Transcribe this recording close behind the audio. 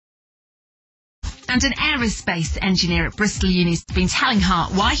And an aerospace engineer at Bristol Uni has been telling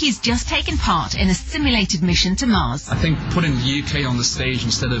Hart why he's just taken part in a simulated mission to Mars. I think putting the UK on the stage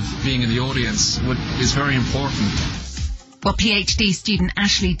instead of being in the audience is very important. Well, PhD student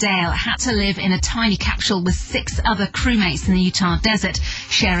Ashley Dale had to live in a tiny capsule with 6 other crewmates in the Utah desert,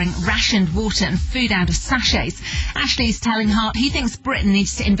 sharing rationed water and food out of sachets. Ashley's telling Hart he thinks Britain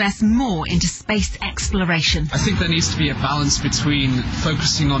needs to invest more into space exploration. I think there needs to be a balance between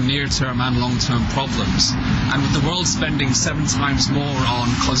focusing on near-term and long-term problems. And with the world spending 7 times more on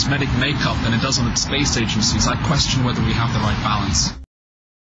cosmetic makeup than it does on its space agencies, I question whether we have the right balance.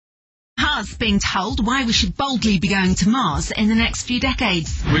 Hart's being told why we should boldly be going to Mars in the next few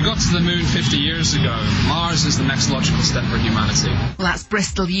decades. We got to the moon 50 years ago. Mars is the next logical step for humanity. Well, that's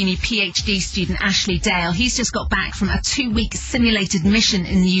Bristol Uni PhD student Ashley Dale. He's just got back from a 2-week simulated mission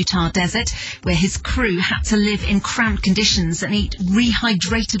in the Utah desert where his crew had to live in cramped conditions and eat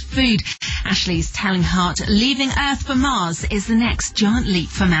rehydrated food. Ashley's telling Hart leaving Earth for Mars is the next giant leap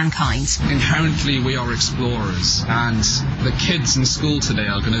for mankind. Inherently, we are explorers, and the kids in school today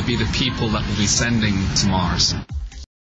are going to be the people that we'll be sending to Mars.